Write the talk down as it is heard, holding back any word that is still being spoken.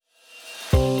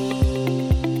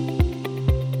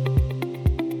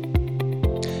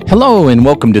Hello and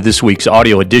welcome to this week's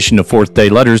audio edition of Fourth Day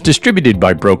Letters distributed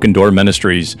by Broken Door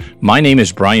Ministries. My name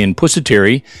is Brian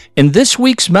Pusateri, and this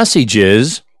week's message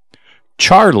is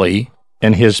Charlie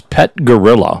and his pet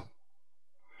gorilla.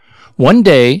 One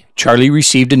day, Charlie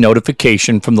received a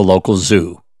notification from the local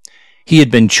zoo. He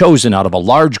had been chosen out of a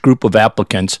large group of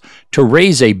applicants to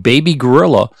raise a baby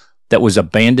gorilla that was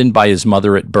abandoned by his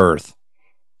mother at birth.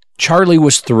 Charlie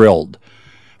was thrilled.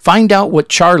 Find out what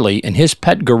Charlie and his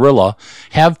pet gorilla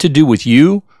have to do with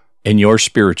you and your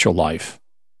spiritual life.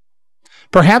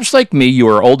 Perhaps like me, you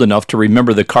are old enough to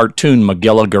remember the cartoon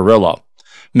Magilla Gorilla.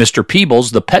 Mr. Peebles,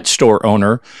 the pet store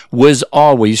owner, was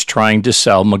always trying to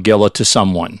sell Magilla to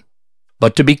someone.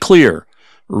 But to be clear,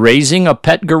 raising a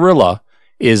pet gorilla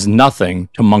is nothing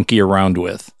to monkey around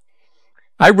with.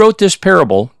 I wrote this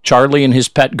parable, Charlie and his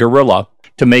pet gorilla,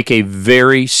 to make a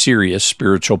very serious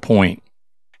spiritual point.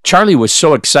 Charlie was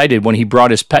so excited when he brought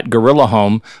his pet gorilla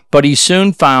home, but he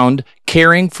soon found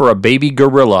caring for a baby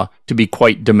gorilla to be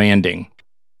quite demanding.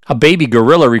 A baby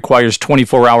gorilla requires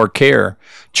 24-hour care.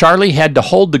 Charlie had to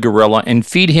hold the gorilla and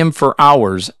feed him for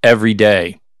hours every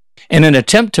day. In an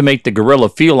attempt to make the gorilla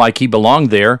feel like he belonged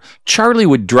there, Charlie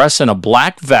would dress in a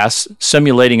black vest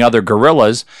simulating other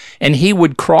gorillas, and he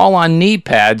would crawl on knee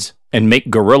pads and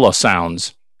make gorilla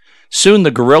sounds. Soon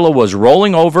the gorilla was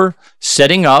rolling over,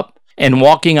 sitting up, and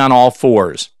walking on all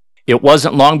fours. It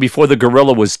wasn't long before the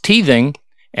gorilla was teething,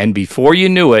 and before you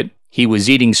knew it, he was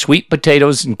eating sweet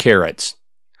potatoes and carrots.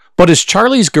 But as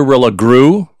Charlie's gorilla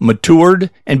grew, matured,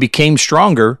 and became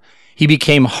stronger, he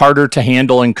became harder to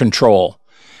handle and control.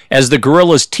 As the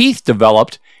gorilla's teeth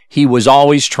developed, he was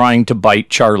always trying to bite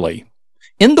Charlie.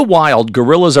 In the wild,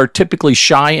 gorillas are typically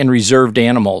shy and reserved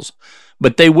animals,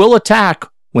 but they will attack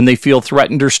when they feel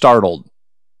threatened or startled.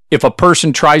 If a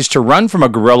person tries to run from a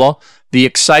gorilla, the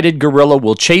excited gorilla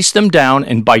will chase them down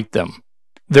and bite them.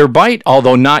 Their bite,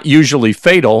 although not usually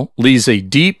fatal, leaves a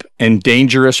deep and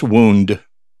dangerous wound.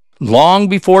 Long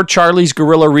before Charlie's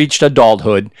gorilla reached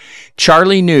adulthood,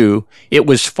 Charlie knew it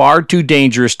was far too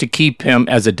dangerous to keep him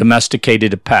as a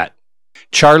domesticated pet.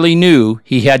 Charlie knew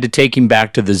he had to take him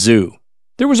back to the zoo.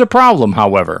 There was a problem,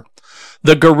 however.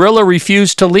 The gorilla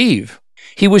refused to leave.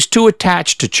 He was too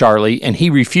attached to Charlie, and he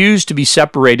refused to be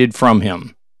separated from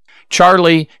him.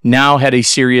 Charlie now had a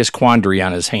serious quandary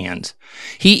on his hands.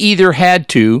 He either had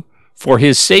to, for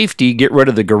his safety, get rid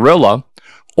of the gorilla,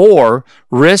 or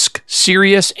risk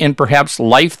serious and perhaps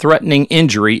life-threatening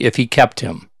injury if he kept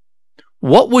him.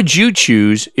 What would you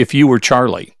choose if you were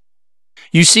Charlie?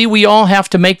 You see, we all have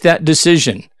to make that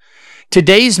decision.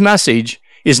 Today's message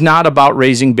is not about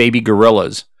raising baby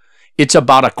gorillas. It's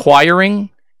about acquiring,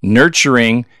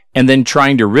 nurturing, and then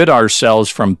trying to rid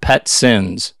ourselves from pet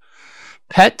sins.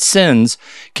 Pet sins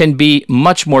can be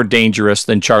much more dangerous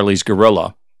than Charlie's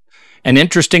gorilla. And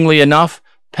interestingly enough,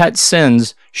 pet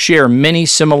sins share many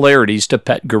similarities to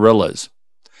pet gorillas.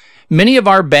 Many of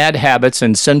our bad habits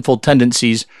and sinful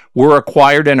tendencies were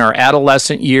acquired in our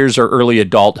adolescent years or early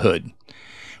adulthood.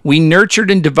 We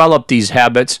nurtured and developed these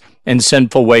habits and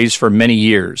sinful ways for many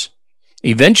years.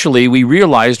 Eventually, we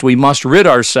realized we must rid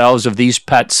ourselves of these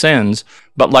pet sins,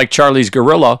 but like Charlie's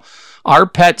gorilla, our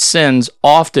pet sins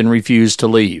often refuse to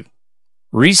leave.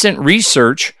 Recent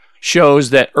research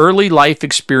shows that early life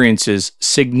experiences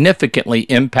significantly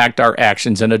impact our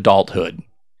actions in adulthood.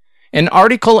 An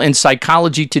article in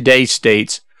Psychology Today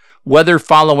states, whether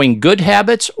following good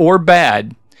habits or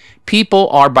bad, people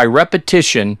are by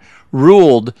repetition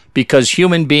ruled because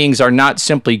human beings are not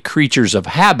simply creatures of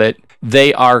habit,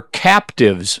 they are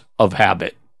captives of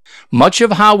habit. Much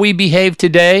of how we behave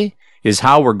today is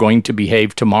how we're going to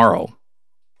behave tomorrow.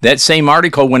 That same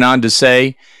article went on to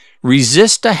say,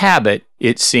 resist a habit,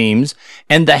 it seems,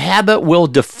 and the habit will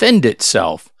defend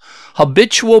itself.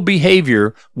 Habitual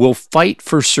behavior will fight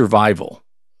for survival.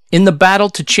 In the battle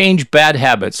to change bad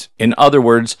habits, in other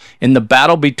words, in the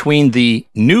battle between the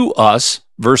new us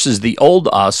versus the old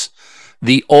us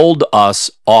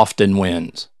often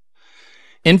wins.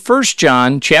 In 1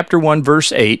 John chapter 1,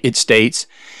 verse 8, it states,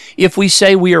 if we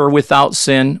say we are without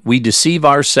sin, we deceive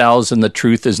ourselves and the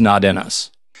truth is not in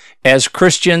us. As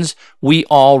Christians, we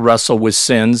all wrestle with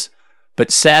sins,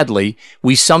 but sadly,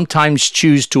 we sometimes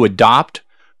choose to adopt,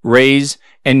 raise,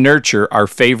 and nurture our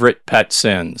favorite pet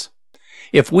sins.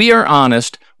 If we are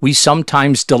honest, we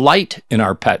sometimes delight in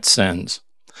our pet sins.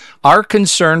 Our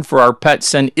concern for our pet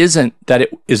sin isn't that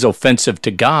it is offensive to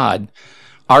God.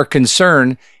 Our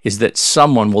concern is that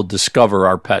someone will discover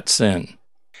our pet sin.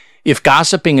 If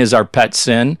gossiping is our pet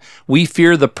sin, we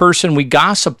fear the person we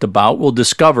gossiped about will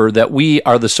discover that we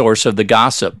are the source of the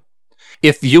gossip.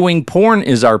 If viewing porn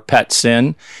is our pet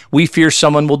sin, we fear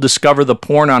someone will discover the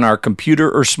porn on our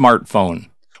computer or smartphone.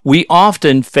 We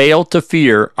often fail to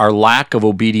fear our lack of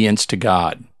obedience to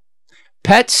God.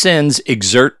 Pet sins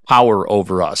exert power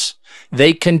over us.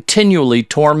 They continually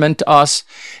torment us,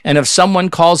 and if someone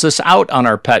calls us out on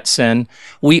our pet sin,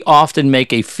 we often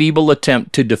make a feeble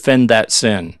attempt to defend that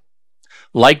sin.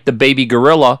 Like the baby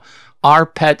gorilla, our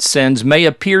pet sins may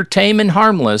appear tame and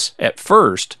harmless at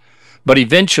first, but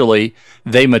eventually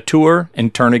they mature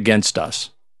and turn against us.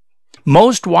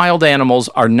 Most wild animals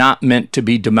are not meant to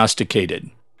be domesticated.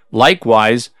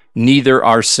 Likewise, neither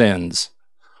are sins.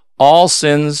 All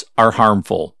sins are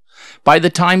harmful. By the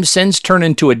time sins turn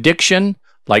into addiction,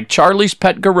 like Charlie's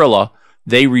pet gorilla,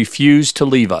 they refuse to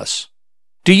leave us.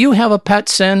 Do you have a pet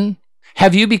sin?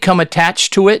 Have you become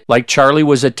attached to it like Charlie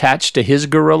was attached to his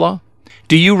gorilla?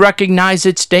 Do you recognize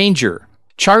its danger?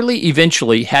 Charlie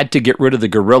eventually had to get rid of the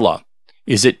gorilla.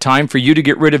 Is it time for you to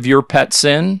get rid of your pet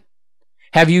sin?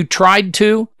 Have you tried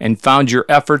to and found your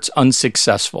efforts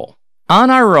unsuccessful? On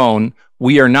our own,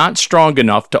 we are not strong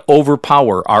enough to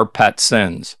overpower our pet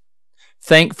sins.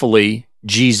 Thankfully,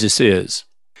 Jesus is.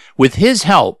 With His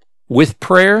help, with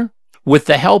prayer, with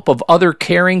the help of other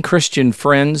caring Christian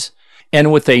friends,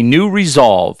 and with a new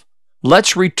resolve,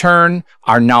 let's return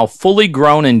our now fully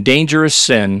grown and dangerous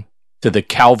sin to the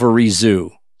Calvary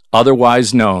Zoo,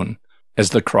 otherwise known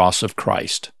as the cross of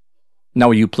Christ. Now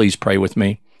will you please pray with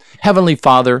me? Heavenly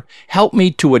Father, help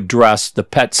me to address the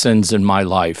pet sins in my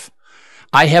life.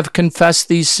 I have confessed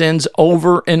these sins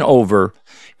over and over,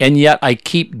 and yet I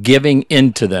keep giving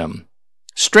in to them.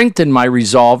 Strengthen my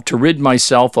resolve to rid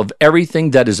myself of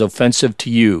everything that is offensive to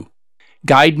you.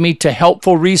 Guide me to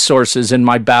helpful resources in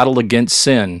my battle against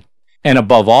sin. And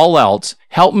above all else,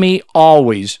 help me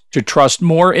always to trust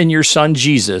more in your Son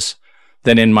Jesus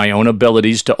than in my own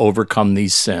abilities to overcome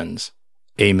these sins.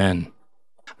 Amen.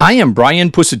 I am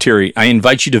Brian Pusateri. I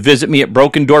invite you to visit me at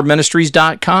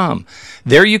BrokenDoorMinistries.com.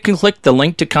 There you can click the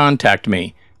link to contact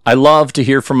me. I love to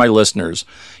hear from my listeners.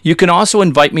 You can also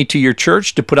invite me to your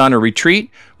church to put on a retreat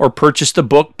or purchase the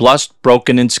book Blessed,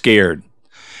 Broken, and Scared.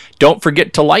 Don't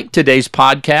forget to like today's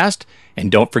podcast,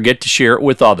 and don't forget to share it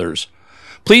with others.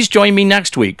 Please join me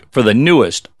next week for the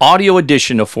newest audio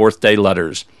edition of Fourth Day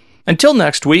Letters. Until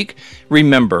next week,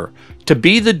 remember to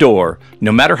be the door,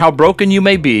 no matter how broken you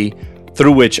may be,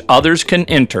 through which others can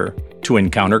enter to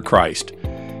encounter Christ.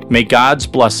 May God's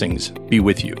blessings be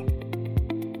with you.